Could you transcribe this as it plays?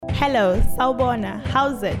Hello, Sawubona,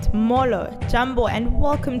 how's it, Molo, Jumbo, and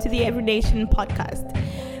welcome to the Every Nation podcast.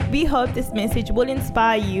 We hope this message will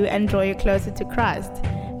inspire you and draw you closer to Christ.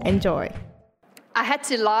 Enjoy. I had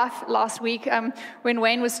to laugh last week when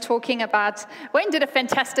Wayne was talking about. Wayne did a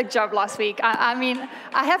fantastic job last week. I mean,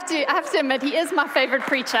 I have to admit, he is my favorite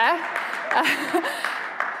preacher.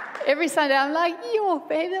 Every Sunday, I'm like, yo,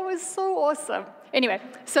 babe, that was so awesome. Anyway,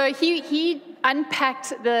 so he unpacked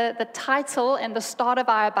the title and the start of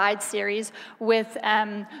our Abide series with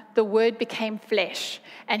the Word became flesh.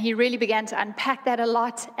 And he really began to unpack that a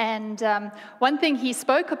lot. And one thing he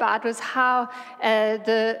spoke about was how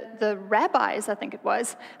the rabbis, I think it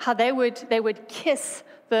was, how they would kiss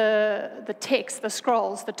the text, the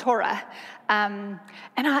scrolls, the Torah. And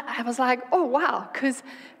I was like, oh, wow, because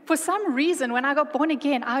for some reason, when I got born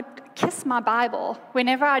again, I'd kiss my Bible.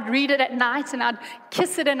 Whenever I'd read it at night, and I'd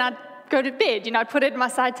kiss it, and I'd go to bed. I'd put it at my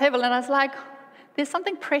side table, and I was like, there's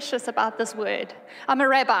something precious about this word. I'm a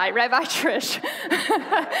rabbi, Rabbi Trish.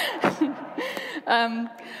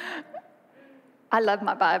 I love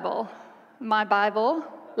my Bible. My Bible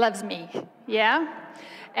loves me, yeah?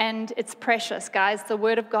 And it's precious, guys. The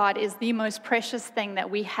Word of God is the most precious thing that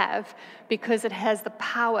we have because it has the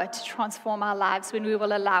power to transform our lives when we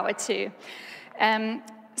will allow it to.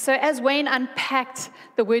 So as Wayne unpacked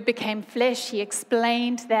the Word became flesh, he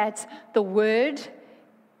explained that the Word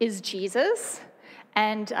is Jesus,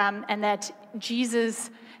 and that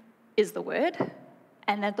Jesus is the Word,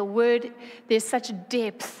 and that the Word, there's such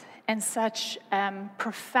depth and such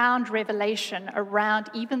profound revelation around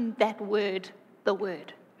even that word, the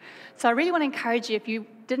Word. So I really want to encourage you, if you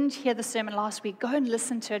didn't hear the sermon last week, go and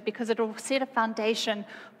listen to it because it will set a foundation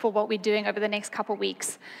for what we're doing over the next couple of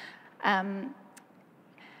weeks. And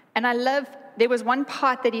I love, there was one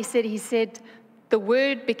part that he said, the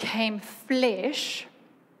Word became flesh,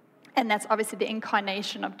 and that's obviously the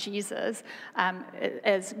incarnation of Jesus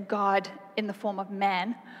as God in the form of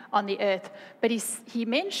man on the earth. But he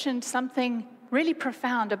mentioned something really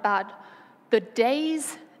profound about the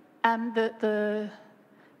days, the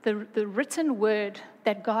written word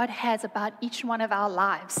that God has about each one of our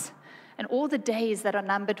lives and all the days that are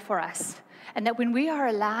numbered for us. And that when we are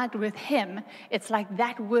aligned with Him, it's like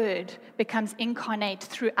that word becomes incarnate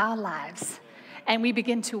through our lives. And we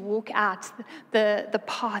begin to walk out the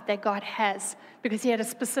path that God has because He had a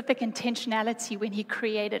specific intentionality when He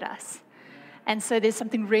created us. And so there's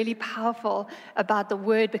something really powerful about the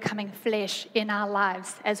Word becoming flesh in our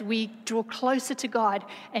lives as we draw closer to God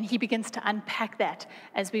and He begins to unpack that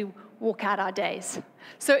as we walk out our days.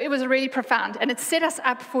 So it was really profound and it set us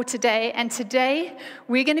up for today. And today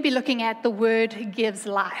we're going to be looking at the Word gives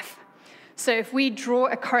life. So if we draw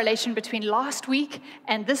a correlation between last week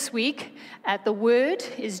and this week, the Word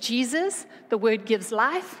is Jesus, the Word gives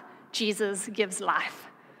life, Jesus gives life.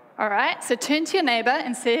 All right, so turn to your neighbor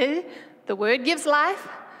and say, the Word gives life.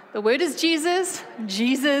 The Word is Jesus.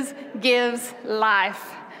 Jesus gives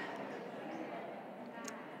life.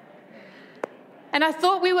 And I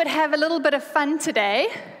thought we would have a little bit of fun today.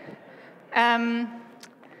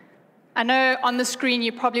 I know on the screen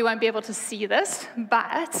you probably won't be able to see this,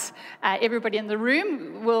 but everybody in the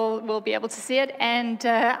room will be able to see it. And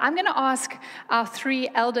I'm going to ask our three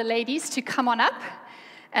elder ladies to come on up.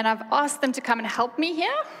 And I've asked them to come and help me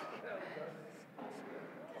here.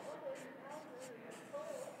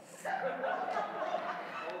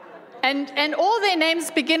 And all their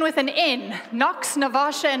names begin with an N, Knox,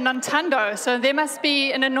 Navasha, and Nontando. So there must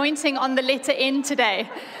be an anointing on the letter N today.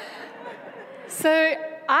 So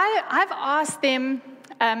I've asked them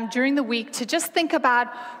during the week to just think about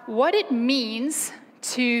what it means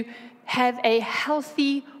to have a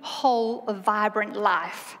healthy, whole, vibrant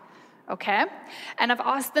life. Okay? And I've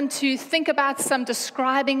asked them to think about some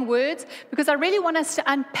describing words because I really want us to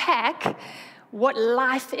unpack what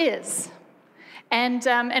life is. And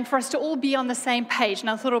for us to all be on the same page. And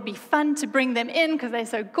I thought it would be fun to bring them in because they're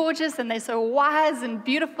so gorgeous and they're so wise and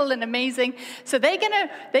beautiful and amazing. So they're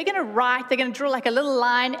gonna write, they're gonna draw like a little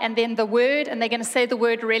line and then the word, and they're gonna say the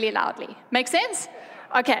word really loudly. Make sense?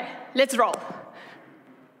 Okay, let's roll.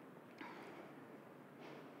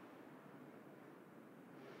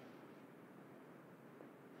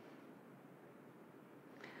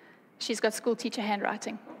 She's got school teacher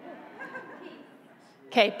handwriting.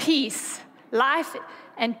 Okay, peace. Life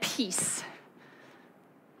and peace.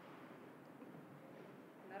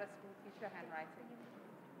 Not a school teacher handwriting.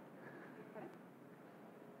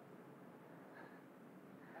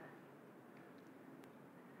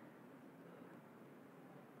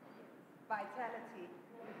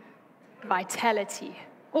 Vitality.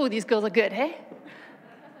 Oh, these girls are good, hey?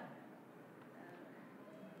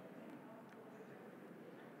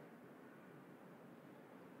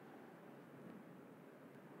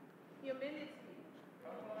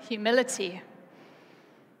 Humility.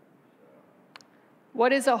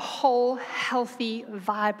 What is a whole, healthy,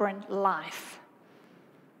 vibrant life?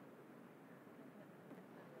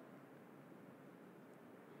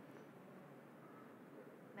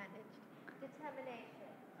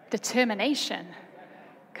 Determination.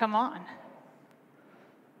 Come on.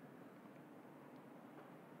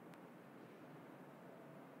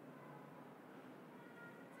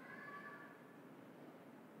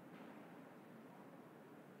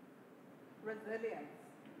 Resilience.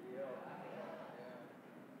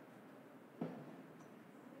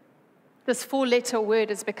 This 4-letter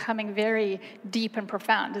word is becoming very deep and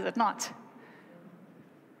profound, is it not?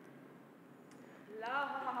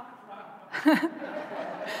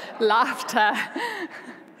 Laughter.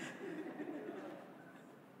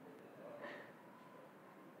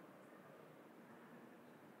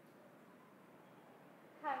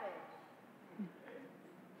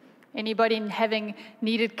 Anybody having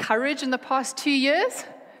needed courage in the past 2 years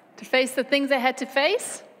to face the things they had to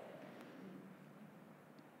face?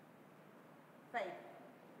 Faith.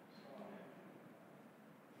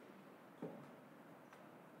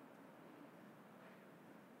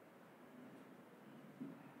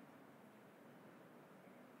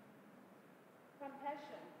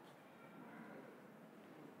 Compassion.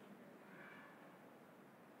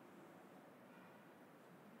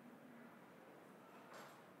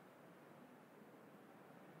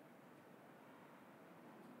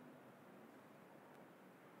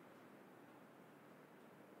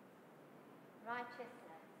 Righteousness.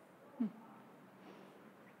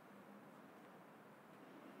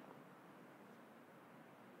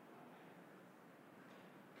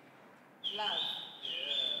 Love.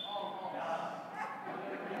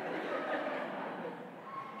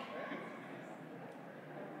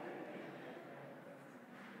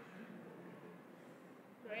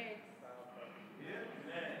 Grace.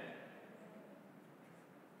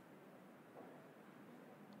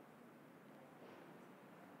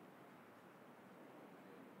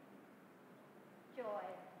 Joy.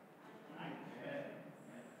 I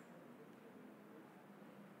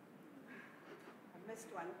missed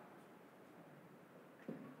one.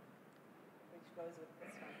 Which goes with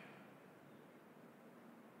this one.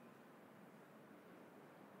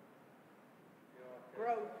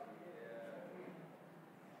 Growth.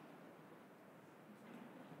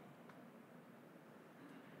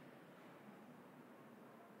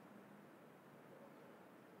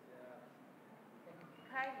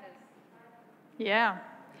 Kindness. Yeah.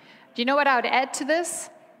 Do you know what I would add to this?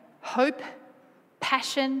 Hope,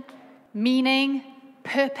 passion, meaning,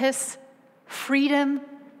 purpose, freedom,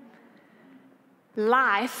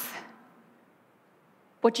 life.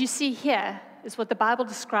 What you see here is what the Bible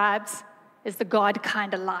describes as the God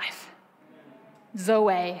kind of life.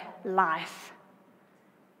 Zoe life.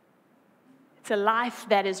 It's a life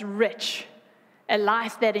that is rich, a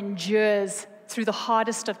life that endures through the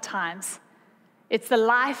hardest of times. It's the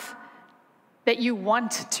life that you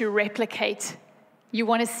want to replicate. You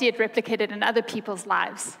want to see it replicated in other people's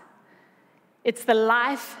lives. It's the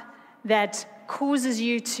life that causes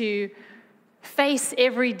you to face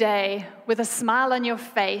every day with a smile on your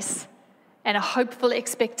face and a hopeful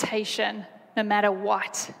expectation, no matter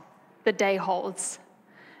what the day holds.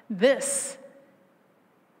 This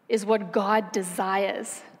is what God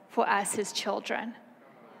desires for us, his children.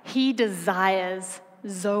 He desires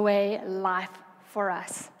Zoe life for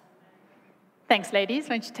us. Thanks, ladies.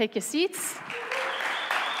 Why don't you take your seats?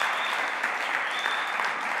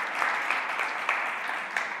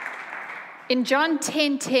 In John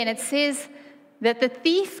 10:10, it says that the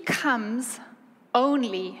thief comes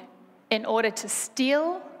only in order to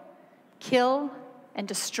steal, kill, and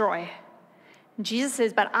destroy. And Jesus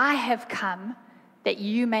says, but I have come that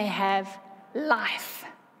you may have life.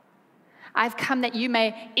 I've come that you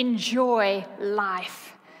may enjoy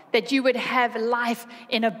life, that you would have life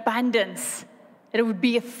in abundance, that it would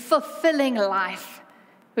be a fulfilling life,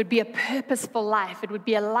 it would be a purposeful life, it would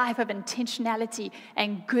be a life of intentionality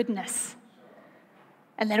and goodness,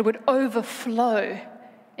 and that it would overflow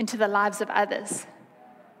into the lives of others.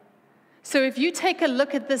 So if you take a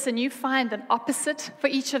look at this and you find an opposite for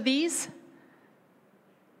each of these,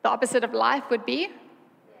 the opposite of life would be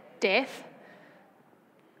death.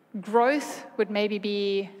 Growth would maybe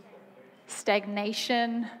be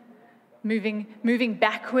stagnation, moving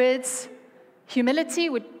backwards. Humility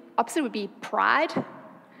opposite would be pride.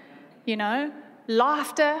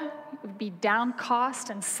 Laughter would be downcast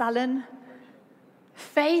and sullen.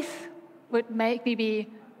 Faith would maybe be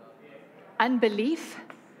unbelief,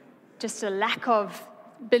 just a lack of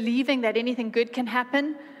believing that anything good can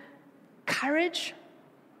happen. Courage,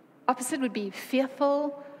 Opposite would be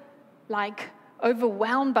fearful, like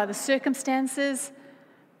overwhelmed by the circumstances.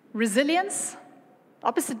 Resilience.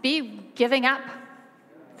 Opposite be giving up.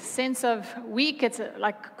 Sense of weak, it's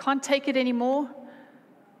like can't take it anymore.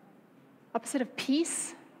 Opposite of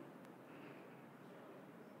peace.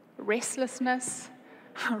 Restlessness.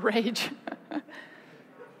 Rage.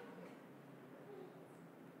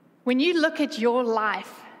 When you look at your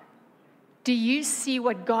life, do you see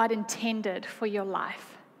what God intended for your life?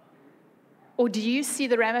 Or do you see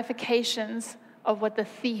the ramifications of what the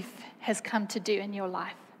thief has come to do in your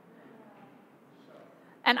life?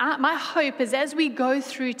 And my hope is as we go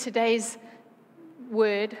through today's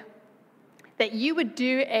word, that you would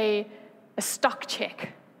do a stock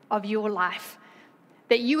check of your life,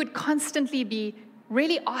 that you would constantly be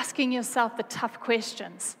really asking yourself the tough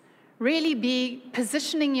questions, really be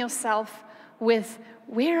positioning yourself with,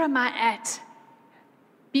 where am I at?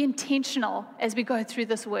 Be intentional as we go through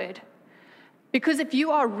this word. Because if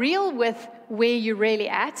you are real with where you're really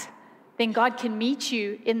at, then God can meet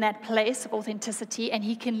you in that place of authenticity, and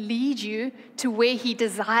He can lead you to where He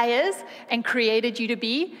desires and created you to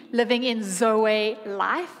be, living in Zoe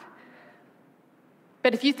life.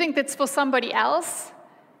 But if you think that's for somebody else,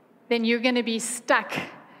 then you're going to be stuck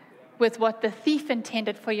with what the thief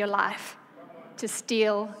intended for your life, to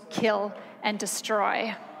steal, kill, and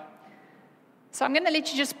destroy. So I'm going to let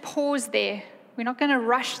you just pause there. We're not going to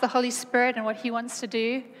rush the Holy Spirit and what He wants to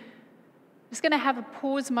do. Just going to have a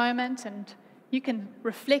pause moment, and you can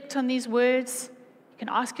reflect on these words. You can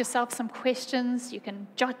ask yourself some questions. You can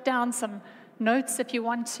jot down some notes if you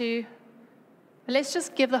want to. But let's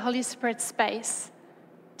just give the Holy Spirit space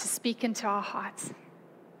to speak into our hearts.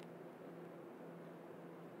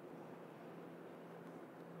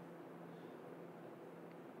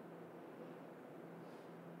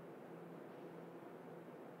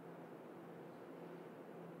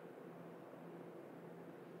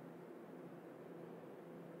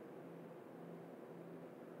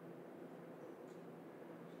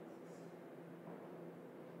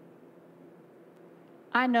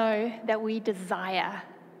 I know that we desire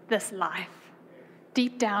this life.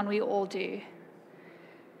 Deep down, we all do.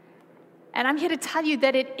 And I'm here to tell you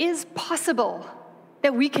that it is possible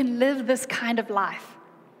that we can live this kind of life.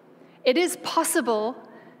 It is possible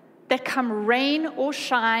that come rain or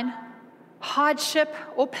shine, hardship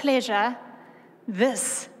or pleasure,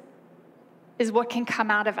 this is what can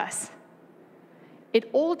come out of us. It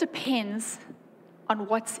all depends on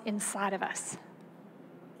what's inside of us.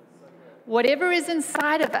 Whatever is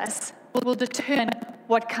inside of us will determine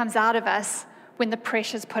what comes out of us when the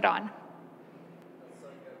pressure's put on.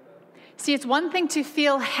 See, it's one thing to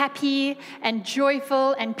feel happy and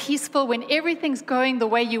joyful and peaceful when everything's going the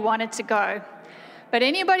way you want it to go. But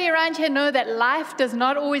anybody around here know that life does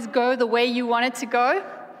not always go the way you want it to go?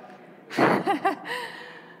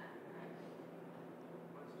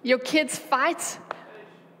 Your kids fight.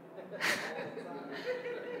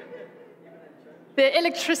 The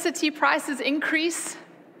electricity prices increase.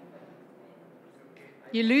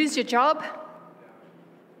 You lose your job.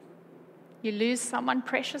 You lose someone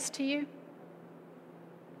precious to you.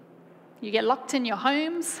 You get locked in your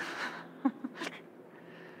homes.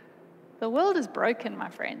 The world is broken, my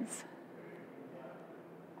friends.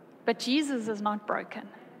 But Jesus is not broken.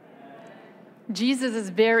 Jesus is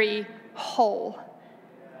very whole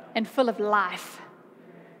and full of life.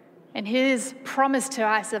 And His promise to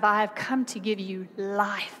us of, I have come to give you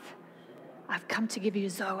life. I've come to give you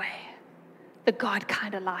Zoe, the God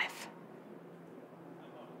kind of life.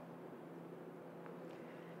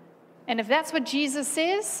 And if that's what Jesus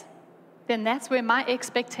says, then that's where my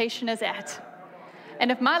expectation is at. And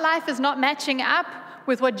if my life is not matching up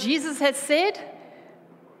with what Jesus has said,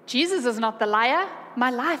 Jesus is not the liar. My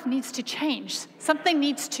life needs to change. Something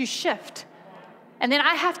needs to shift. And then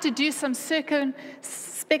I have to do some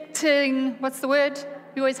what's the word?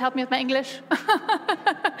 You always help me with my English.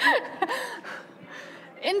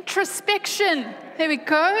 Introspection. There we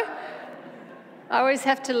go. I always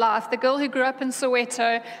have to laugh. The girl who grew up in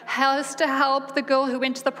Soweto has to help the girl who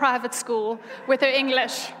went to the private school with her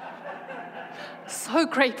English. So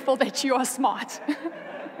grateful that you are smart.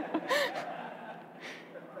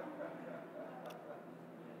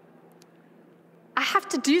 I have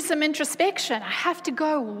to do some introspection. I have to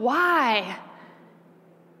go, why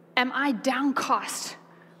am I downcast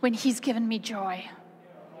when He's given me joy?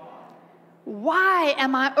 Why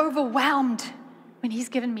am I overwhelmed when He's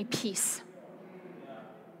given me peace?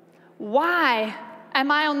 Why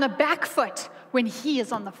am I on the back foot when He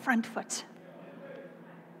is on the front foot?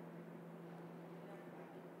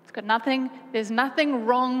 There's nothing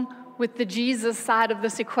wrong with the Jesus side of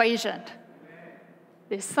this equation.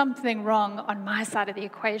 there's something wrong on my side of the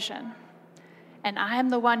equation. And I am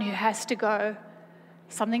the one who has to go,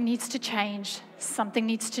 something needs to change, something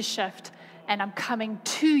needs to shift, and I'm coming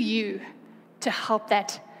to you to help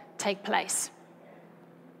that take place.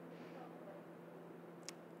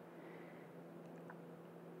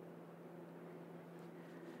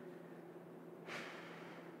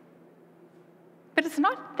 But it's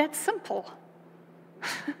not that simple.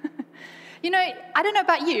 You know, I don't know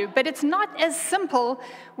about you, but it's not as simple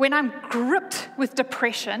when I'm gripped with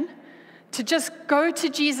depression to just go to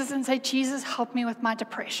Jesus and say, Jesus, help me with my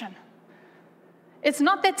depression. It's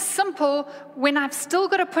not that simple when I've still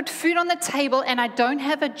got to put food on the table and I don't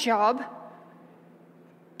have a job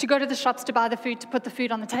to go to the shops to buy the food, to put the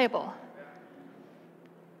food on the table.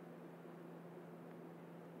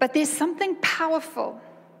 But there's something powerful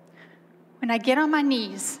when I get on my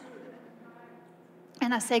knees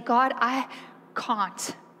and I say, God, I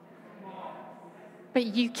can't, but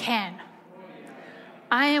you can.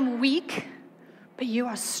 I am weak, but you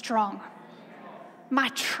are strong. My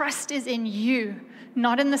trust is in you,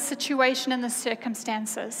 not in the situation and the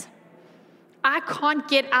circumstances. I can't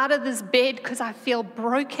get out of this bed because I feel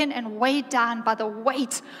broken and weighed down by the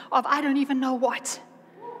weight of I don't even know what.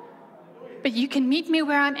 But you can meet me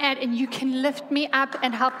where I'm at and you can lift me up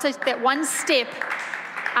and help take that one step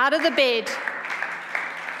out of the bed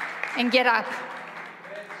and get up.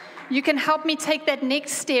 You can help me take that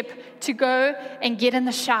next step to go and get in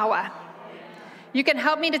the shower. You can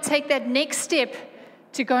help me to take that next step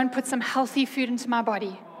to go and put some healthy food into my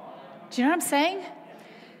body. Do you know what I'm saying?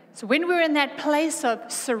 So when we're in that place of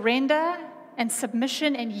surrender and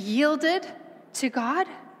submission and yielded to God,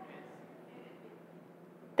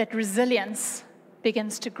 that resilience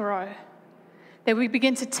begins to grow, that we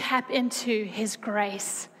begin to tap into His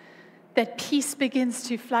grace, that peace begins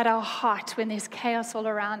to flood our heart when there's chaos all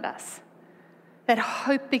around us, that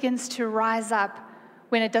hope begins to rise up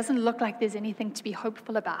when it doesn't look like there's anything to be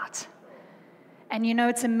hopeful about. And you know,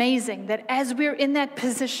 it's amazing that as we're in that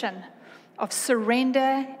position of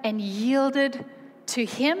surrender and yielded to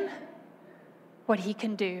Him, what He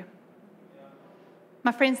can do.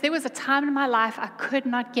 My friends, there was a time in my life I could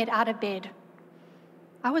not get out of bed.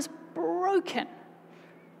 I was broken,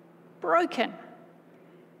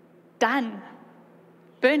 done,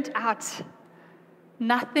 burnt out,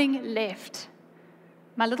 nothing left.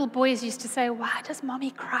 My little boys used to say, why does mommy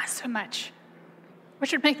cry so much?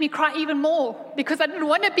 Which would make me cry even more because I didn't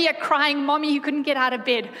want to be a crying mommy who couldn't get out of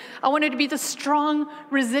bed. I wanted to be the strong,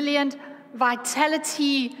 resilient,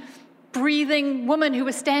 vitality, breathing woman who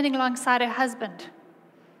was standing alongside her husband.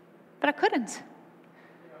 But I couldn't.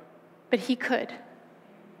 But He could.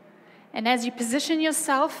 And as you position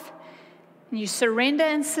yourself and you surrender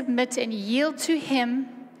and submit and yield to Him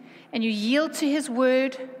and you yield to His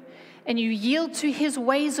word and you yield to His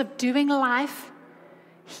ways of doing life,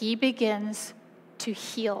 He begins to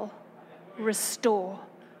heal, restore,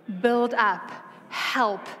 build up,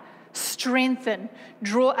 help, strengthen,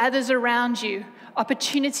 draw others around you.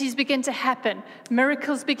 Opportunities begin to happen.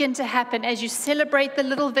 Miracles begin to happen. As you celebrate the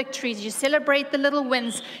little victories, you celebrate the little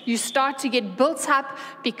wins, you start to get built up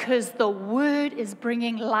because the Word is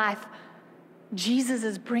bringing life. Jesus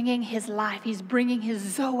is bringing His life. He's bringing His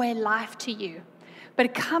Zoe life to you. But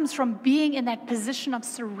it comes from being in that position of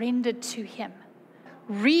surrender to Him.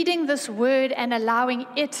 Reading this Word and allowing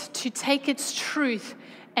it to take its truth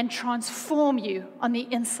and transform you on the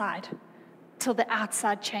inside till the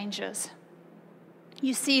outside changes.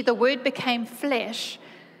 You see, the Word became flesh,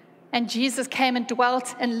 and Jesus came and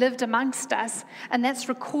dwelt and lived amongst us, and that's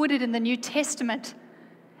recorded in the New Testament.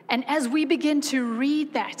 And as we begin to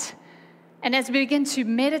read that, and as we begin to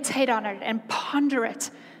meditate on it and ponder it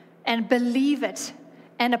and believe it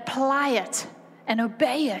and apply it and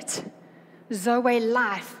obey it, Zoe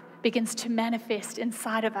life begins to manifest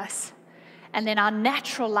inside of us. And then our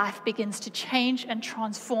natural life begins to change and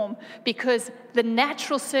transform because the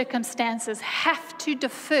natural circumstances have to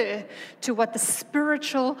defer to what the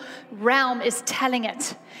spiritual realm is telling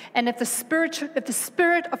it. And if the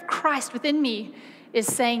Spirit of Christ within me is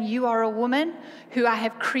saying, you are a woman who I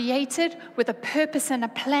have created with a purpose and a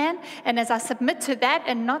plan, and as I submit to that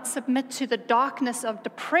and not submit to the darkness of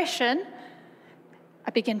depression,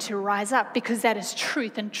 I begin to rise up because that is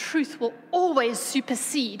truth, and truth will always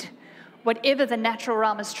supersede whatever the natural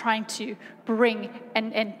realm is trying to bring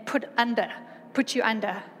and put you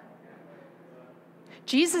under.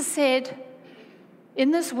 Jesus said,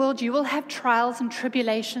 in this world you will have trials and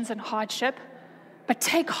tribulations and hardship, but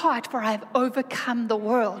take heart, for I have overcome the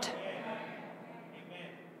world.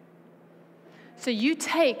 So you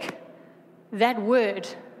take that word,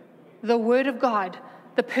 the Word of God,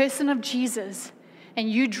 the person of Jesus, and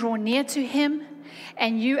you draw near to him,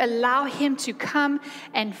 and you allow him to come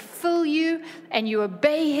and fill you, and you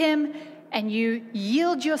obey him, and you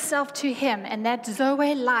yield yourself to him, and that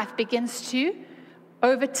Zoe life begins to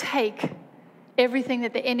overtake everything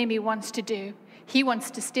that the enemy wants to do. He wants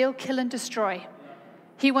to steal, kill, and destroy.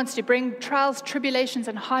 He wants to bring trials, tribulations,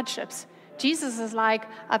 and hardships. Jesus is like,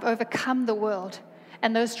 I've overcome the world.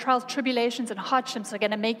 And those trials, tribulations, and hardships are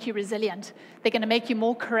going to make you resilient. They're going to make you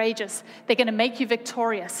more courageous. They're going to make you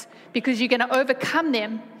victorious, because you're going to overcome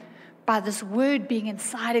them by this word being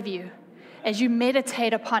inside of you as you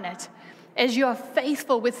meditate upon it, as you are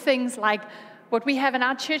faithful with things like what we have in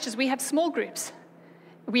our churches. We have small groups.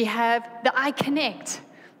 We have the iConnect.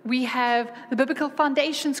 We have the Biblical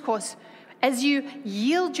Foundations course. As you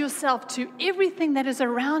yield yourself to everything that is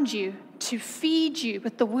around you to feed you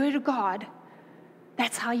with the Word of God,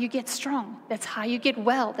 that's how you get strong. That's how you get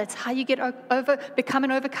well. That's how you get become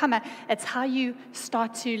an overcomer. It's how you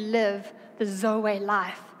start to live the Zoe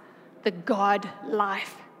life, the God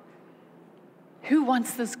life. Who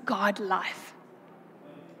wants this God life?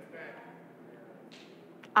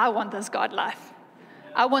 I want this God life.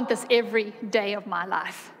 I want this every day of my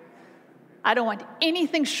life. I don't want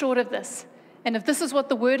anything short of this. And if this is what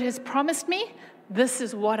the Word has promised me, this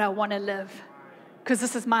is what I want to live, because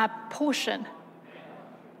this is my portion.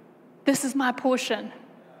 This is my portion.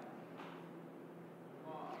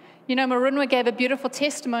 You know, Marunwa gave a beautiful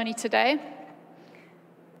testimony today.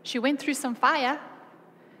 She went through some fire.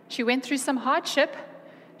 She went through some hardship.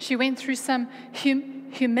 She went through some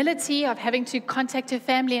humility of having to contact her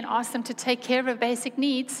family and ask them to take care of her basic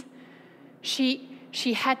needs.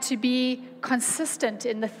 She had to be consistent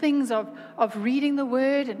in the things of reading the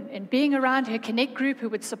Word and being around her Connect group who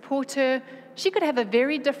would support her. She could have a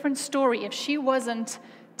very different story if she wasn't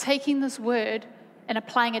taking this Word and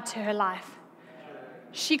applying it to her life.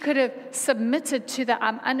 She could have submitted to the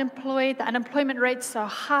I'm unemployed, the unemployment rate's so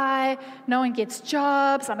high, no one gets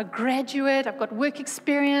jobs, I'm a graduate, I've got work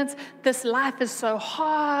experience, this life is so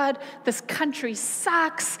hard, this country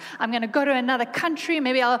sucks, I'm going to go to another country,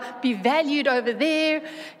 maybe I'll be valued over there.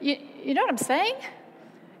 You know what I'm saying?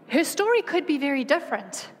 Her story could be very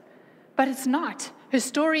different, but it's not. Her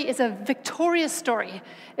story is a victorious story.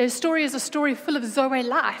 Her story is a story full of Zoe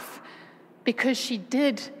life, because she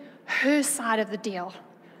did her side of the deal,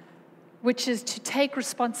 which is to take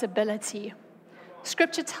responsibility.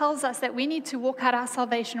 Scripture tells us that we need to walk out our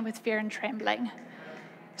salvation with fear and trembling.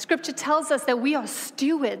 Scripture tells us that we are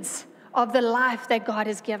stewards of the life that God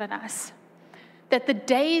has given us. That the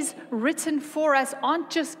days written for us aren't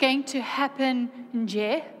just going to happen in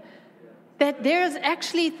Jeh. That there's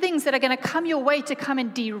actually things that are going to come your way to come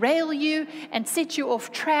and derail you and set you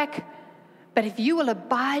off track. But if you will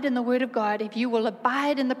abide in the Word of God, if you will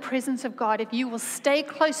abide in the presence of God, if you will stay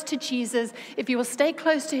close to Jesus, if you will stay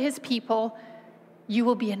close to His people, you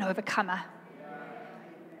will be an overcomer.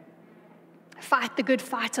 Fight the good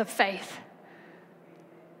fight of faith.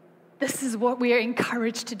 This is what we are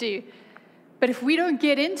encouraged to do. But if we don't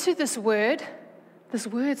get into this Word's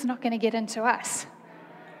not going to get into us.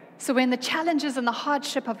 So when the challenges and the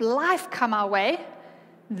hardship of life come our way,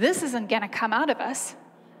 this isn't going to come out of us.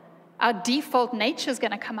 Our default nature is going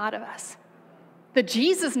to come out of us. The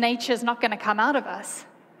Jesus nature is not going to come out of us.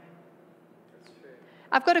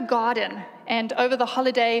 I've got a garden, and over the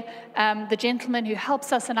holiday, the gentleman who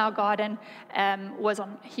helps us in our garden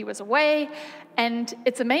he was away, and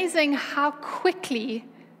it's amazing how quickly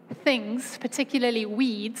things, particularly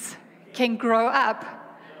weeds, can grow up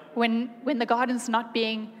when the garden's not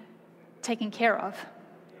being taken care of.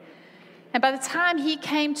 And by the time he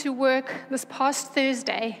came to work this past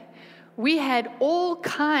Thursday, we had all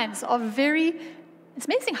kinds of it's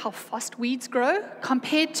amazing how fast weeds grow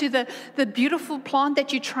compared to the beautiful plant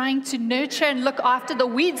that you're trying to nurture and look after. The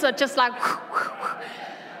weeds are just like,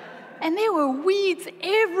 and there were weeds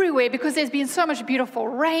everywhere because there's been so much beautiful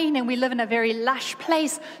rain and we live in a very lush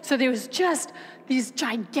place. So there was just these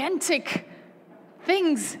gigantic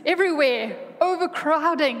things everywhere,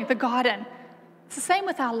 overcrowding the garden. It's the same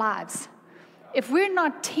with our lives. If we're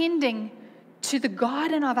not tending to the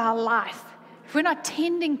garden of our life, if we're not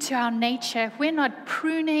tending to our nature, if we're not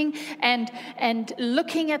pruning and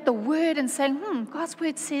looking at the Word and saying, God's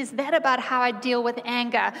Word says that about how I deal with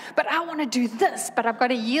anger, but I want to do this, but I've got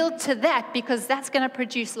to yield to that because that's going to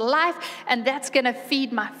produce life and that's going to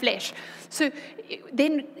feed my flesh. So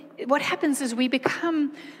then what happens is we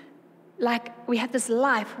become like we have this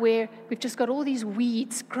life where we've just got all these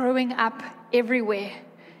weeds growing up everywhere.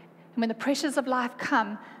 And when the pressures of life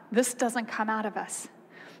come, this doesn't come out of us.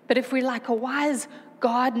 But if we're like a wise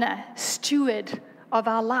gardener, steward of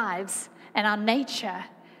our lives and our nature,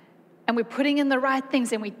 and we're putting in the right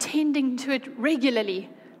things and we're tending to it regularly,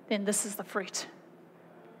 then this is the fruit.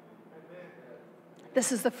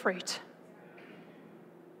 This is the fruit.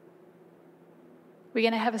 We're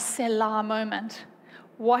going to have a Selah moment.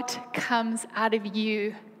 What comes out of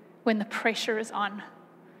you when the pressure is on?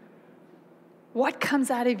 What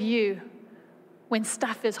comes out of you when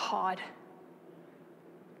stuff is hard?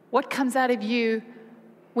 What comes out of you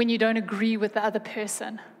when you don't agree with the other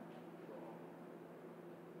person?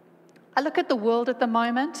 I look at the world at the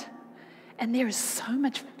moment, and there is so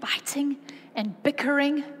much fighting and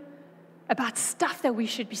bickering about stuff that we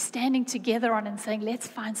should be standing together on and saying, let's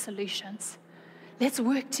find solutions. Let's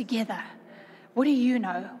work together. What do you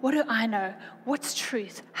know? What do I know? What's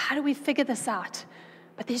truth? How do we figure this out?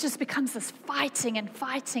 But there just becomes this fighting and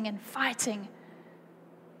fighting and fighting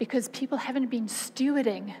because people haven't been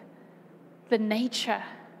stewarding the nature.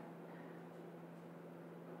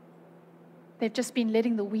 They've just been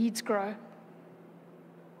letting the weeds grow.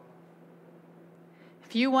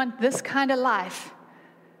 If you want this kind of life,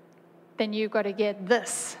 then you've got to get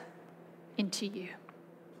this into you,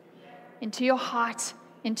 into your heart,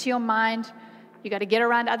 into your mind. You've got to get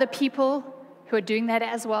around other people who are doing that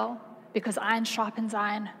as well, because iron sharpens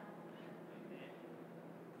iron.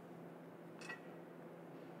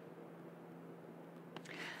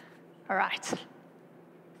 All right.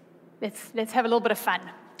 Let's have a little bit of fun.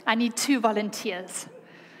 I need 2 volunteers.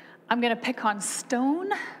 I'm going to pick on Stone.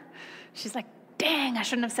 She's like, dang, I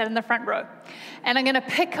shouldn't have sat in the front row. And I'm going to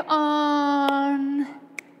pick on...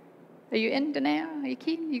 Are you in, Danae? Are you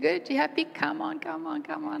keen? You good? You happy? Come on, come on,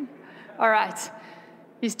 come on. All right.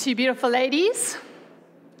 These 2 beautiful ladies,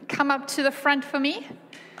 come up to the front for me.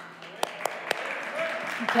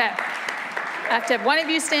 Okay. I have to have one of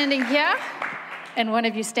you standing here and one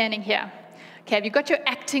of you standing here. Okay, have you got your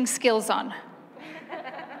acting skills on?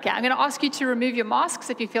 Okay, I'm going to ask you to remove your masks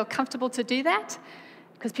if you feel comfortable to do that,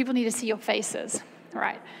 because people need to see your faces. All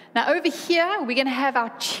right. Now, over here, we're going to have our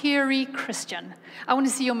cheery Christian. I want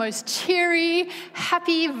to see your most cheery,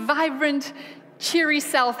 happy, vibrant, cheery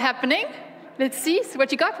self happening. Let's see. So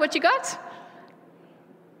what you got? What you got?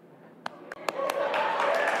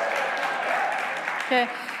 Okay.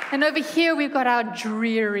 And over here, we've got our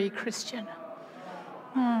dreary Christian.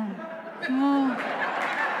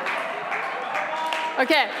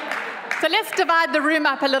 Okay. So let's divide the room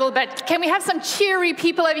up a little bit. Can we have some cheery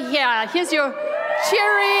people over here? Here's your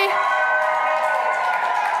cheery.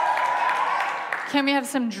 Can we have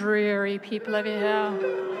some dreary people over here?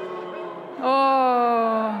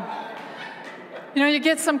 Oh. You know, you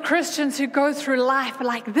get some Christians who go through life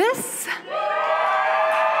like this.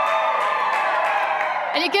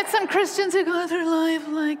 And you get some Christians who go through life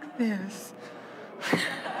like this.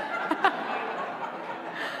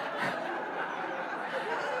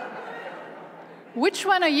 Which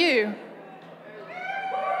one are you?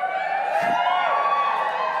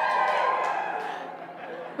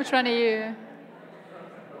 Which one are you?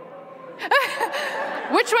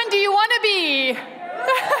 Which one do you want to be?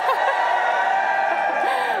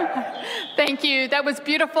 Thank you. That was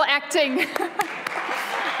beautiful acting.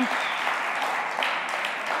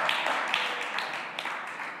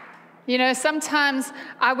 You know, sometimes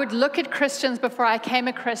I would look at Christians before I became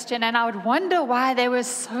a Christian, and I would wonder why they were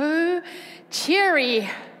so cheery,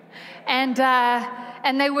 and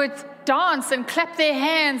they would dance and clap their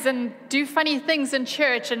hands and do funny things in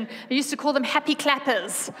church, and I used to call them happy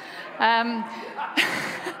clappers.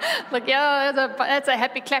 Like, yeah, that's a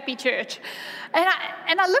happy clappy church.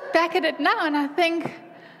 And I look back at it now and I think,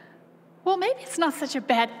 well, maybe it's not such a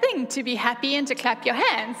bad thing to be happy and to clap your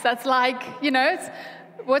hands. That's like, you know,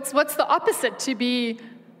 what's the opposite? To be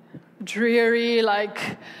dreary,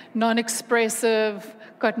 like non-expressive,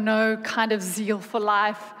 got no kind of zeal for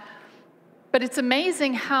life. But it's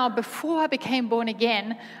amazing how before I became born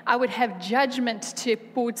again, I would have judgment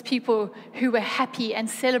towards people who were happy and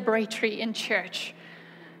celebratory in church.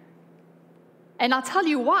 And I'll tell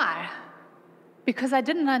you why. Because I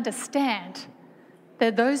didn't understand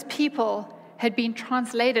that those people had been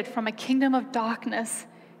translated from a kingdom of darkness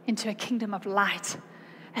into a kingdom of light.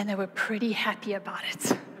 And they were pretty happy about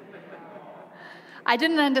it. I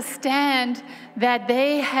didn't understand that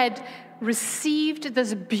they had received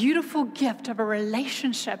this beautiful gift of a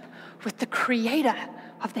relationship with the creator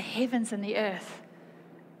of the heavens and the earth.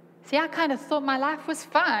 See, I kind of thought my life was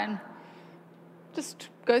fun. Just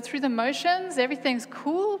go through the motions, everything's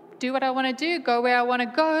cool, do what I want to do, go where I want to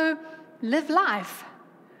go, live life.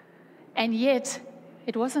 And yet,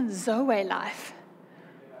 it wasn't Zoe life.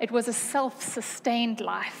 It was a self-sustained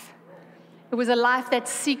life. It was a life that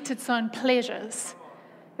seeked its own pleasures.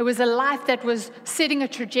 It was a life that was setting a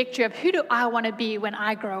trajectory of who do I want to be when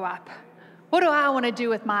I grow up? What do I want to do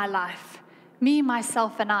with my life? Me,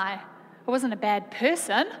 myself, and I. I wasn't a bad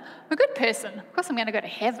person. I'm a good person. Of course I'm going to go to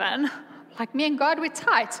heaven. Like me and God, we're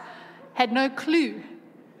tight. Had no clue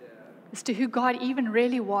as to who God even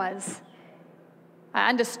really was. I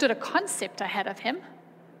understood a concept I had of him.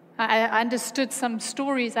 I understood some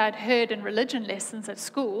stories I'd heard in religion lessons at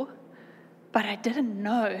school, but I didn't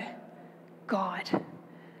know God.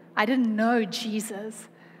 I didn't know Jesus.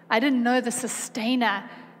 I didn't know the sustainer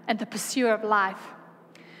and the pursuer of life.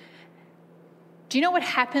 Do you know what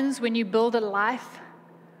happens when you build a life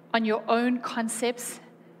on your own concepts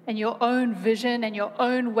and your own vision and your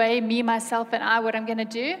own way, me, myself, and I, what I'm going to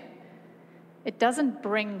do? It doesn't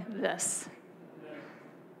bring this.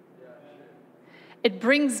 It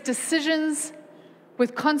brings decisions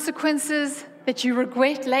with consequences that you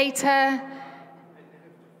regret later,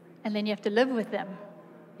 and then you have to live with them.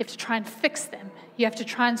 You have to try and fix them. You have to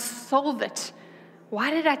try and solve it. Why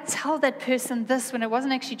did I tell that person this when it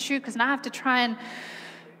wasn't actually true? Because now I have to try and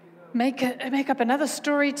make up another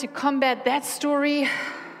story to combat that story.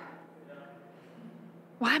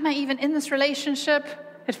 Why am I even in this relationship?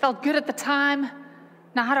 It felt good at the time.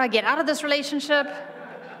 Now how do I get out of this relationship?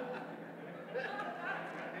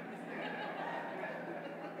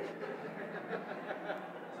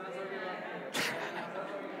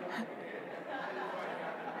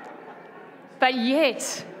 But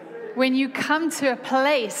yet, when you come to a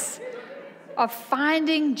place of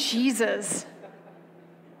finding Jesus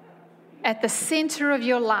at the center of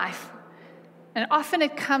your life, and often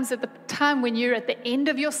it comes at the time when you're at the end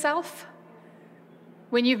of yourself,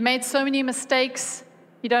 when you've made so many mistakes,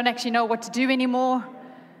 you don't actually know what to do anymore.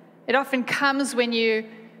 It often comes when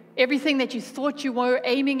everything that you thought you were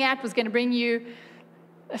aiming at was going to bring you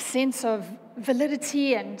a sense of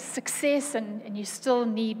validity and success, and you still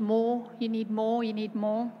need more. You need more. You need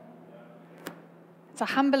more. It's a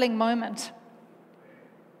humbling moment.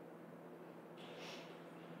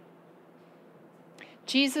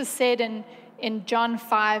 Jesus said in John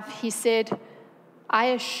 5, he said, I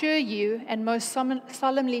assure you and most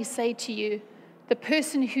solemnly say to you, the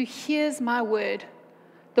person who hears my word,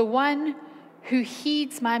 the one who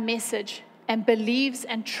heeds my message and believes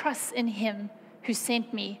and trusts in him who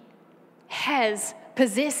sent me,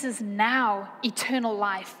 possesses now eternal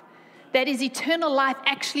life. That is, eternal life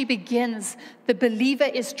actually begins. The believer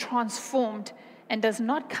is transformed and does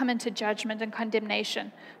not come into judgment and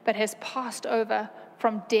condemnation, but has passed over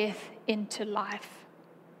from death into life.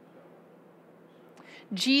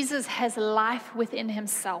 Jesus has life within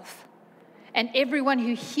himself, and everyone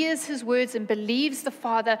who hears his words and believes the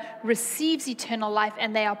Father receives eternal life,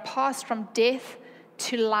 and they are passed from death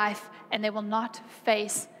to life, and they will not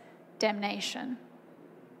face damnation.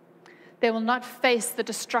 They will not face the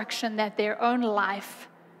destruction that their own life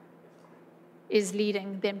is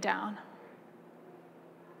leading them down.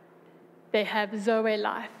 They have Zoe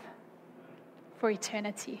life for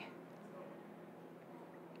eternity.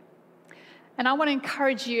 And I want to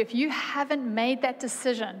encourage you, if you haven't made that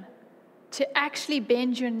decision to actually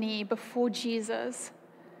bend your knee before Jesus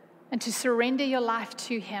and to surrender your life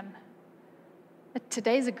to him,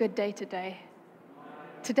 today's a good day today.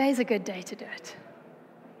 Today's a good day to do it.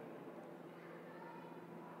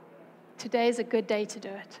 Today's a good day to do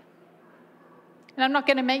it. And I'm not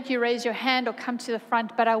going to make you raise your hand or come to the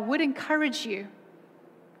front, but I would encourage you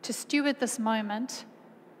to steward this moment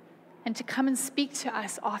and to come and speak to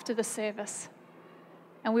us after the service.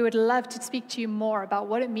 And we would love to speak to you more about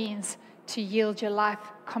what it means to yield your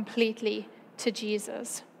life completely to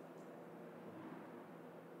Jesus.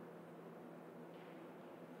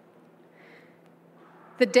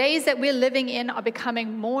 The days that we're living in are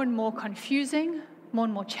becoming more and more confusing, more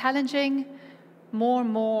and more challenging, more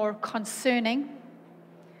and more concerning.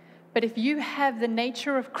 But if you have the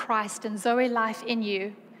nature of Christ and Zoe life in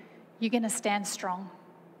you, you're going to stand strong.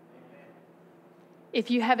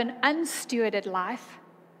 If you have an unstewarded life,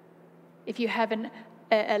 if you have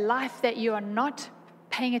a life that you are not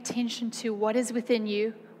paying attention to what is within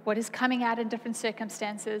you, what is coming out in different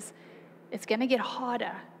circumstances, it's going to get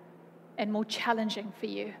harder and more challenging for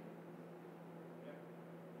you.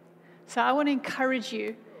 So I want to encourage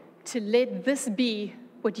you to let this be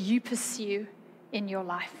what you pursue in your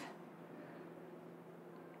life.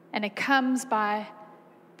 And it comes by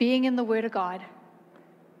being in the Word of God,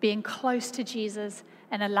 being close to Jesus,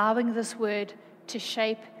 and allowing this Word to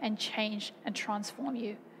shape and change and transform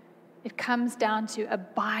you. It comes down to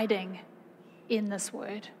abiding in this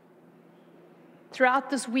Word. Throughout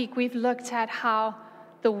this week, we've looked at how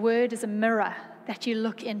the Word is a mirror that you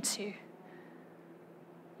look into.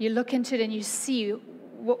 You look into it and you see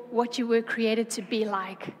what you were created to be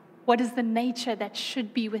like. What is the nature that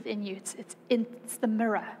should be within you? It's the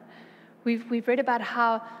mirror. We've read about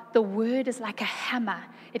how the word is like a hammer.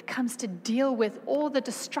 It comes to deal with all the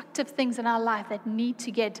destructive things in our life that need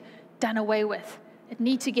to get done away with. It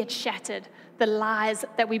need to get shattered. The lies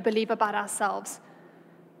that we believe about ourselves,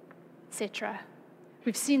 etc.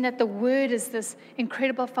 We've seen that the word is this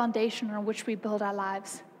incredible foundation on which we build our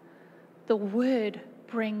lives. The word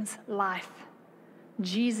brings life.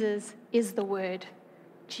 Jesus is the word.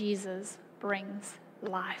 Jesus brings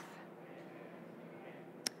life.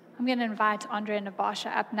 I'm going to invite Andre and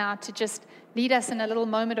Nabasha up now to just lead us in a little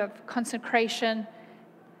moment of consecration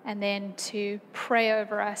and then to pray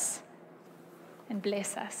over us and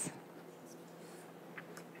bless us.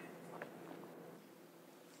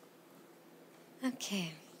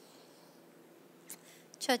 Okay.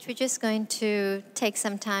 Church, we're just going to take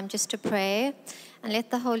some time just to pray and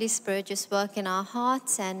let the Holy Spirit just work in our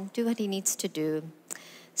hearts and do what He needs to do.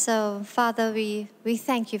 So, Father, we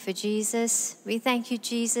thank you for Jesus. We thank you,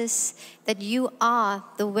 Jesus, that you are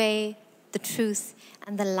the way, the truth,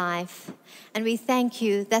 and the life. And we thank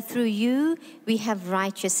you that through you we have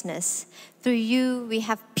righteousness. Through you we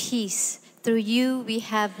have peace. Through you we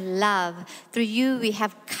have love. Through you we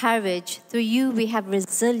have courage. Through you we have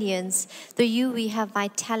resilience. Through you we have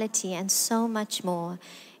vitality and so much more.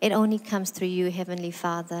 It only comes through you, Heavenly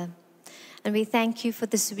Father. And we thank you for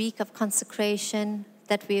this week of consecration,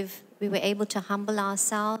 that we were able to humble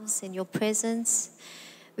ourselves in your presence.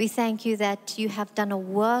 We thank you that you have done a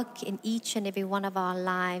work in each and every one of our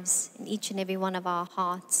lives, in each and every one of our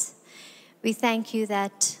hearts. We thank you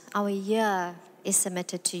that our year is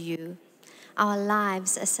submitted to you. Our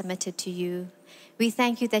lives are submitted to you. We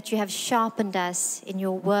thank you that you have sharpened us in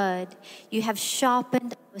your word. You have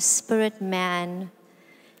sharpened our spirit man,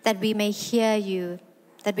 that we may hear you,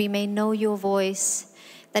 that we may know your voice,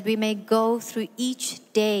 that we may go through each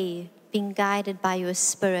day being guided by your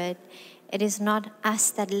Spirit. It is not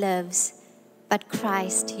us that lives, but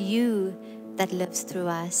Christ, you that lives through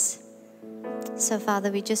us. So,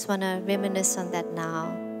 Father, we just want to reminisce on that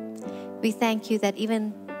now. We thank you that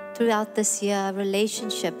even throughout this year,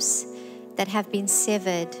 relationships that have been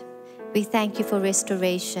severed, we thank you for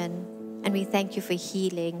restoration, and we thank you for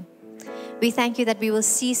healing. We thank you that we will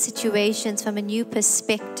see situations from a new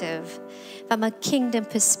perspective, from a kingdom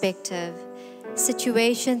perspective,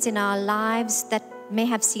 situations in our lives that may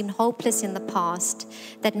have seemed hopeless in the past,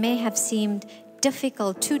 that may have seemed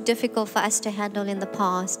difficult, too difficult for us to handle in the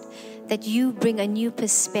past, that you bring a new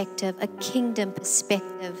perspective, a kingdom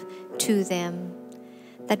perspective to them,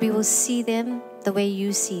 that we will see them the way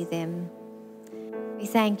you see them. We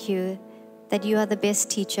thank you that you are the best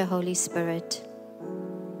teacher, Holy Spirit,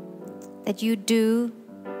 that you do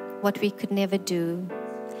what we could never do,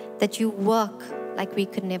 that you work like we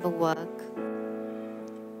could never work.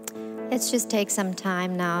 Let's just take some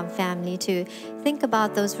time now, family, to think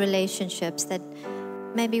about those relationships that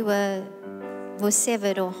maybe were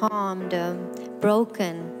severed or harmed or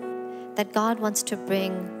broken, that God wants to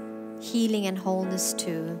bring healing and wholeness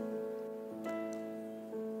to.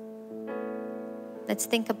 Let's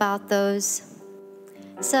think about those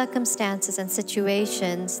circumstances and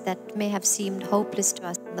situations that may have seemed hopeless to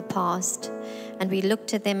us in the past, and we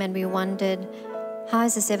looked at them and we wondered, how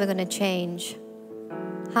is this ever going to change?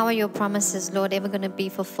 How are your promises, Lord, ever going to be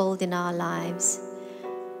fulfilled in our lives?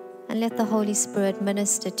 And let the Holy Spirit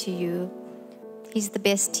minister to you. He's the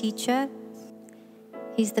best teacher.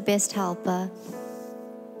 He's the best helper.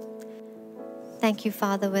 Thank you,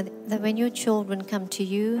 Father, that when your children come to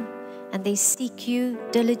you and they seek you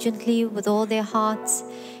diligently with all their hearts,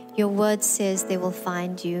 your word says they will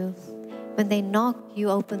find you. When they knock, you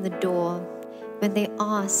open the door. When they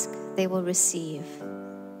ask, they will receive.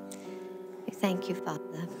 We thank you, Father.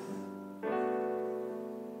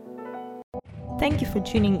 Thank you for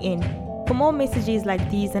tuning in. For more messages like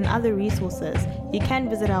these and other resources, you can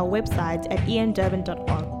visit our website at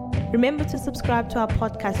iandurban.org. Remember to subscribe to our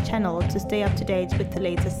podcast channel to stay up to date with the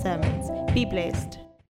latest sermons. Be blessed.